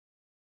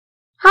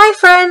Hi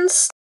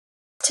friends!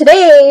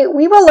 Today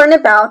we will learn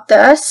about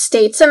the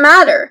states of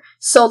matter.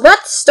 So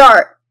let's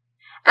start.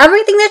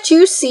 Everything that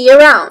you see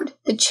around,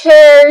 the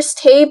chairs,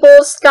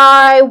 tables,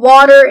 sky,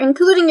 water,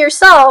 including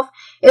yourself,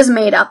 is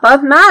made up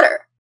of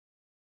matter.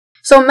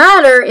 So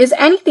matter is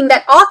anything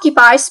that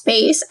occupies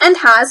space and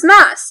has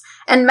mass.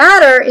 And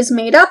matter is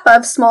made up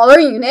of smaller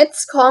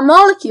units called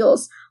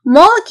molecules.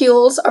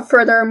 Molecules are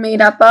further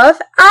made up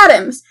of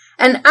atoms.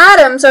 And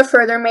atoms are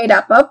further made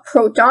up of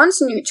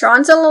protons,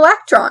 neutrons, and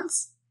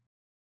electrons.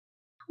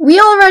 We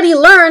already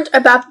learned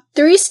about the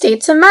three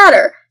states of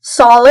matter: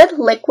 solid,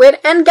 liquid,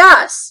 and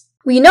gas.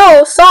 We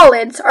know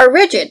solids are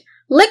rigid,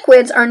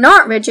 liquids are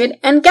not rigid,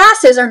 and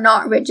gases are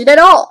not rigid at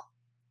all.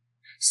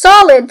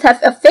 Solids have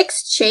a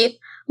fixed shape,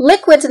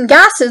 liquids and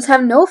gases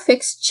have no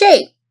fixed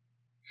shape.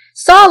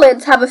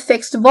 Solids have a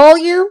fixed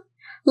volume,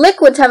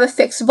 liquids have a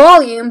fixed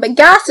volume, but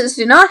gases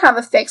do not have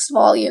a fixed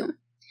volume.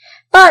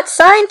 But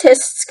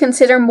scientists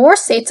consider more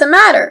states of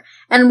matter,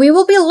 and we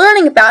will be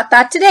learning about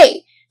that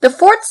today. The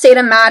fourth state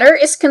of matter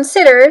is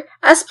considered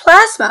as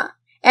plasma,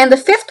 and the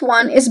fifth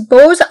one is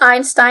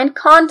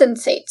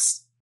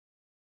Bose-Einstein-condensates.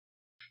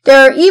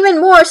 There are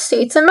even more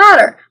states of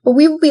matter, but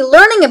we will be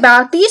learning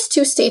about these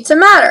two states of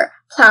matter,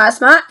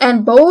 plasma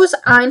and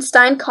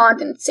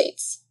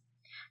Bose-Einstein-condensates.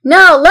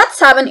 Now let's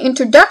have an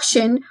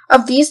introduction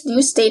of these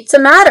new states of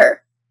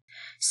matter.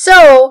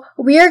 So,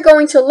 we are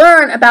going to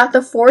learn about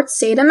the fourth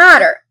state of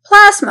matter,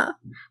 plasma.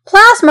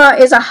 Plasma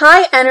is a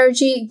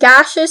high-energy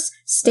gaseous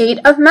state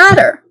of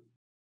matter.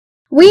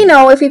 We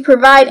know if we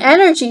provide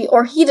energy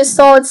or heat a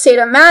solid state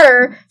of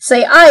matter,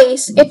 say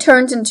ice, it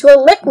turns into a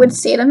liquid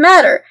state of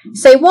matter,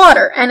 say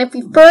water, and if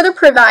we further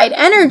provide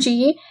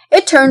energy,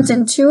 it turns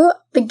into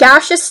the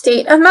gaseous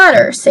state of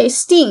matter, say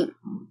steam.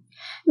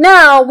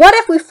 Now, what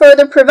if we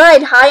further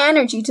provide high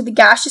energy to the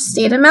gaseous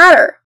state of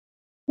matter?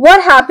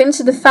 What happens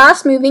to the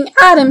fast-moving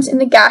atoms in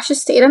the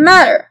gaseous state of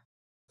matter?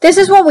 This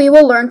is what we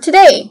will learn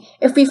today.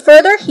 If we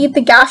further heat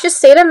the gaseous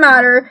state of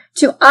matter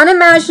to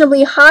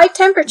unimaginably high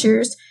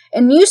temperatures, a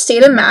new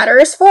state of matter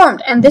is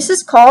formed, and this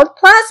is called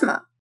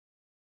plasma.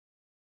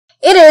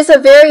 It is a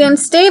very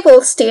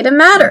unstable state of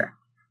matter.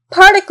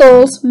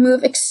 Particles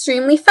move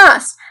extremely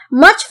fast,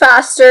 much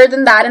faster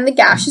than that in the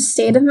gaseous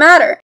state of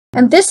matter,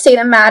 and this state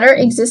of matter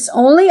exists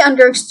only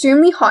under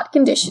extremely hot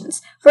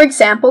conditions, for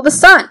example, the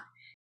sun.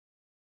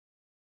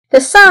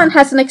 The sun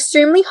has an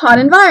extremely hot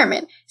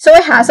environment, so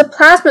it has a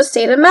plasma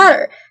state of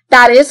matter.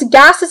 That is,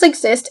 gases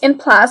exist in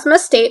plasma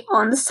state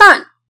on the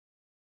sun.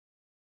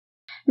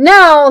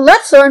 Now,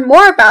 let's learn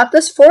more about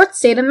this fourth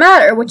state of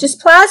matter, which is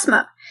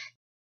plasma.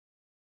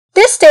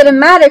 This state of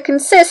matter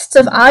consists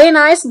of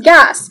ionized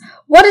gas.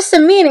 What is the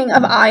meaning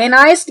of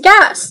ionized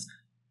gas?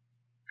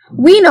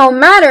 We know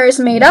matter is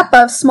made up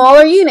of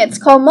smaller units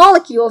called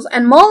molecules,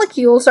 and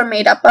molecules are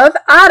made up of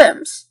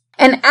atoms.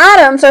 And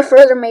atoms are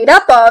further made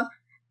up of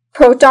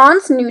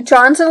protons,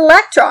 neutrons, and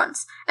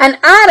electrons. An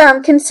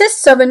atom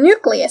consists of a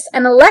nucleus,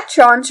 and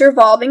electrons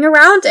revolving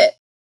around it.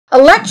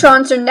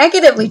 Electrons are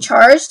negatively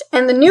charged,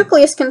 and the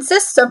nucleus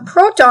consists of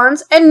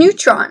protons and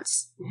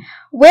neutrons.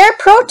 Where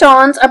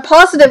protons are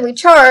positively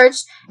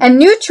charged and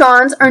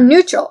neutrons are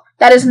neutral,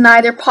 that is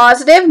neither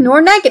positive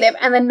nor negative,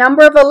 and the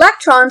number of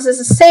electrons is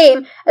the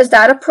same as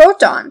that of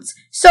protons.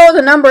 So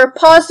the number of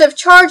positive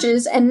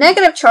charges and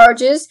negative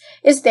charges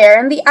is there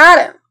in the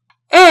atom.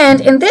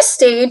 And in this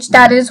stage,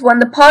 that is when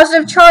the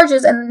positive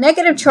charges and the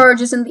negative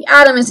charges in the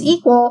atom is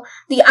equal,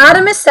 the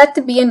atom is said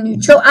to be a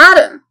neutral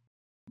atom.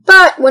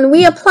 But when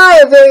we apply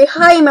a very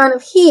high amount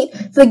of heat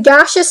to the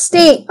gaseous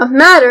state of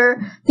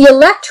matter, the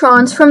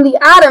electrons from the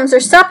atoms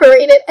are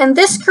separated, and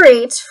this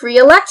creates free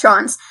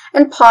electrons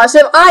and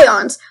positive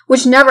ions,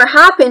 which never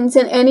happens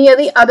in any of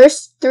the other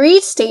three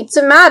states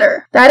of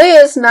matter. That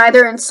is,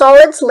 neither in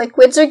solids,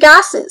 liquids, or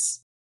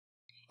gases.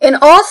 In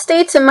all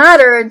states of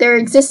matter, there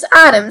exist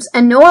atoms,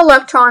 and no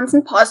electrons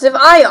and positive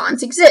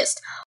ions exist.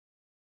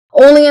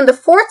 Only in the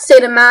fourth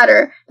state of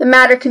matter, the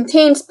matter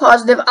contains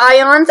positive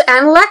ions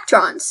and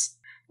electrons.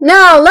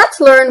 Now,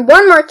 let's learn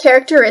one more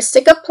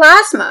characteristic of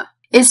plasma.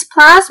 Is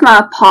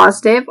plasma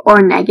positive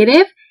or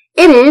negative?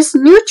 It is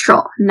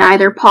neutral,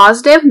 neither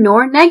positive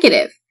nor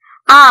negative,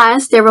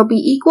 as there will be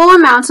equal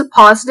amounts of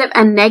positive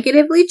and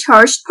negatively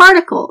charged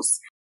particles,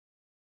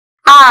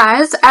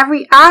 as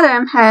every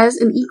atom has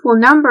an equal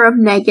number of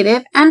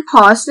negative and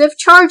positive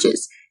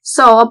charges.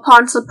 So,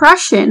 upon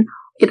suppression,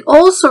 it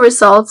also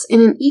results in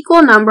an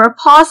equal number of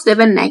positive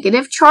and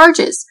negative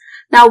charges.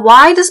 Now,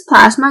 why does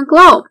plasma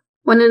glow?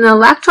 When an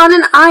electron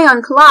and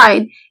ion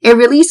collide, it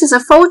releases a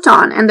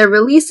photon, and the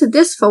release of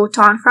this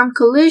photon from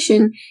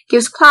collision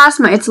gives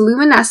plasma its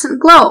luminescent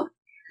glow.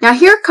 Now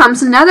here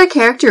comes another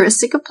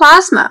characteristic of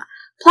plasma.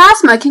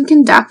 Plasma can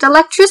conduct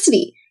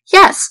electricity.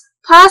 Yes,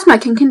 plasma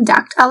can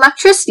conduct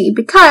electricity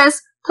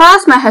because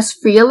plasma has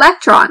free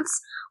electrons.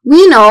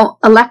 We know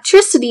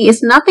electricity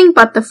is nothing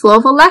but the flow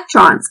of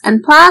electrons,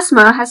 and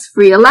plasma has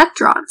free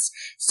electrons.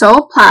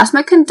 So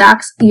plasma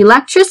conducts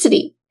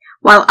electricity,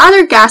 while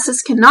other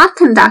gases cannot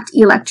conduct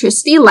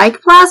electricity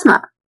like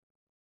plasma.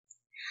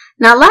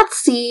 Now let's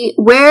see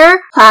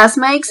where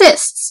plasma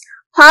exists.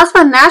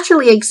 Plasma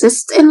naturally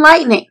exists in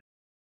lightning.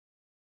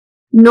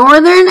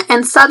 Northern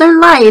and southern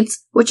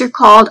lights, which are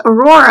called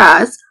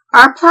auroras,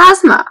 are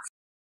plasma.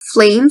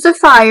 Flames of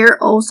fire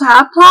also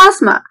have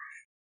plasma.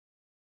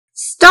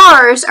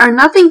 Stars are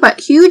nothing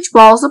but huge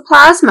balls of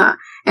plasma,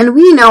 and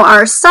we know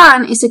our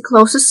sun is the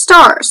closest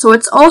star, so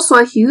it's also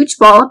a huge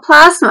ball of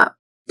plasma.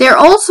 There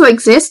also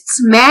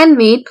exists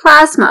man-made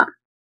plasma.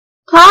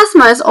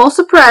 Plasma is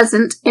also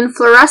present in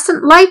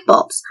fluorescent light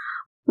bulbs.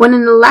 When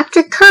an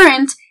electric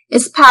current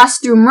is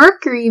passed through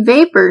mercury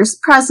vapors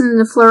present in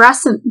the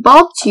fluorescent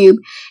bulb tube,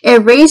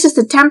 it raises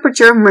the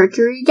temperature of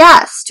mercury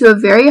gas to a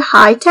very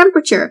high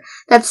temperature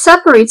that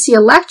separates the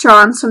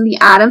electrons from the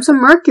atoms of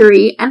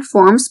mercury and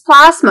forms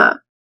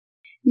plasma.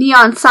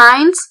 Neon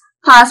signs,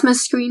 plasma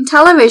screen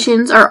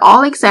televisions are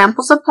all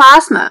examples of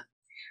plasma.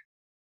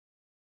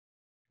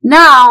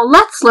 Now,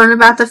 let's learn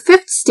about the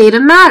fifth state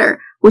of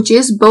matter, which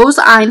is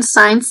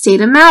Bose-Einstein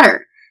state of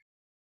matter.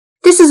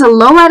 This is a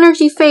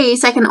low-energy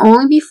phase that can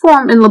only be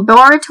formed in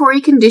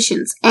laboratory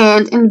conditions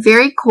and in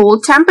very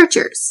cold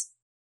temperatures.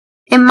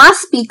 It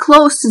must be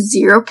close to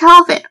 0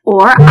 Kelvin,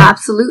 or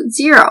absolute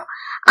zero.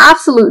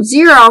 Absolute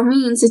zero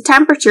means a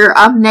temperature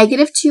of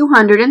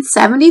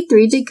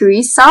 -273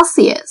 degrees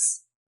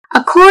Celsius.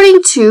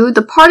 According to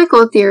the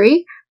particle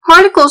theory,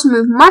 particles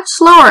move much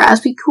slower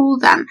as we cool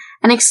them,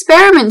 and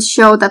experiments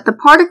show that the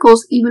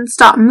particles even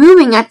stop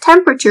moving at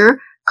temperature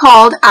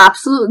called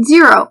absolute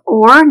zero,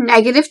 or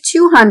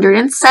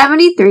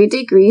 -273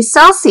 degrees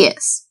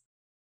Celsius.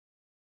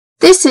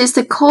 This is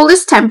the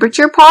coldest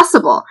temperature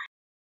possible.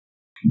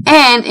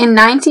 And in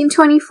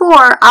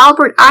 1924,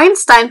 Albert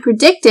Einstein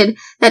predicted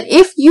that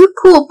if you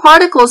cool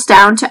particles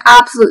down to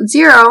absolute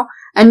zero,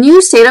 a new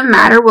state of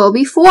matter will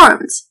be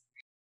formed.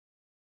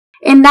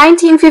 In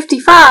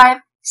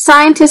 1955,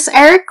 scientists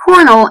Eric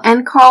Cornell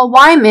and Carl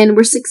Wyman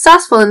were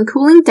successful in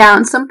cooling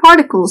down some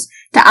particles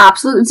to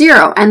absolute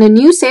zero, and a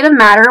new state of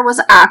matter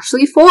was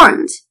actually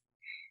formed.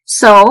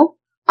 So,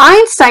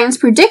 Einstein's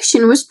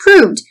prediction was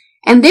proved,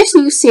 and this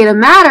new state of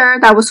matter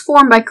that was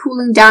formed by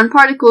cooling down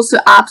particles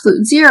to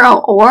absolute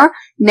zero, or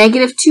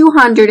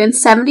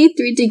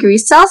 -273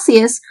 degrees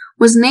Celsius,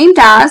 was named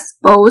as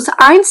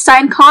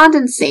Bose-Einstein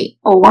condensate,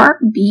 or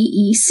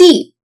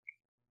BEC.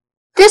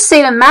 This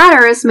state of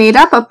matter is made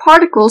up of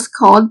particles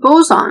called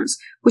bosons,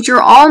 which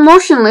are all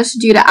motionless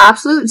due to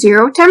absolute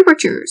zero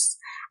temperatures.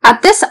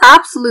 At this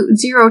absolute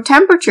zero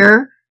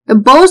temperature, the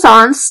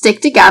bosons stick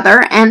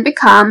together and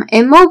become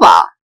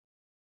immobile.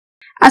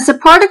 As the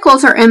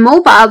particles are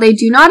immobile, they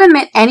do not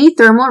emit any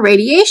thermal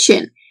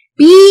radiation.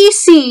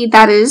 BEC,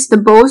 that is, the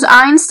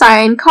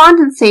Bose-Einstein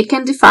condensate,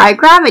 can defy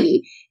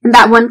gravity, and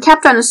that when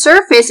kept on a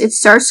surface, it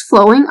starts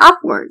flowing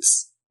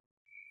upwards.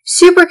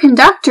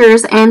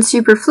 Superconductors and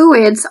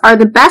superfluids are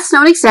the best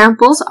known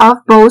examples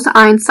of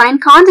Bose-Einstein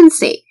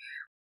condensate.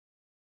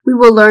 We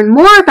will learn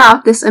more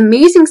about this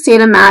amazing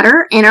state of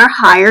matter in our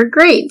higher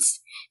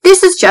grades.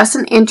 This is just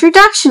an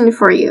introduction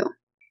for you.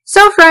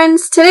 So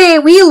friends, today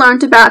we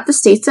learned about the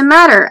states of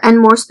matter, and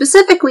more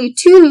specifically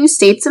 2 new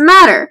states of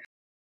matter.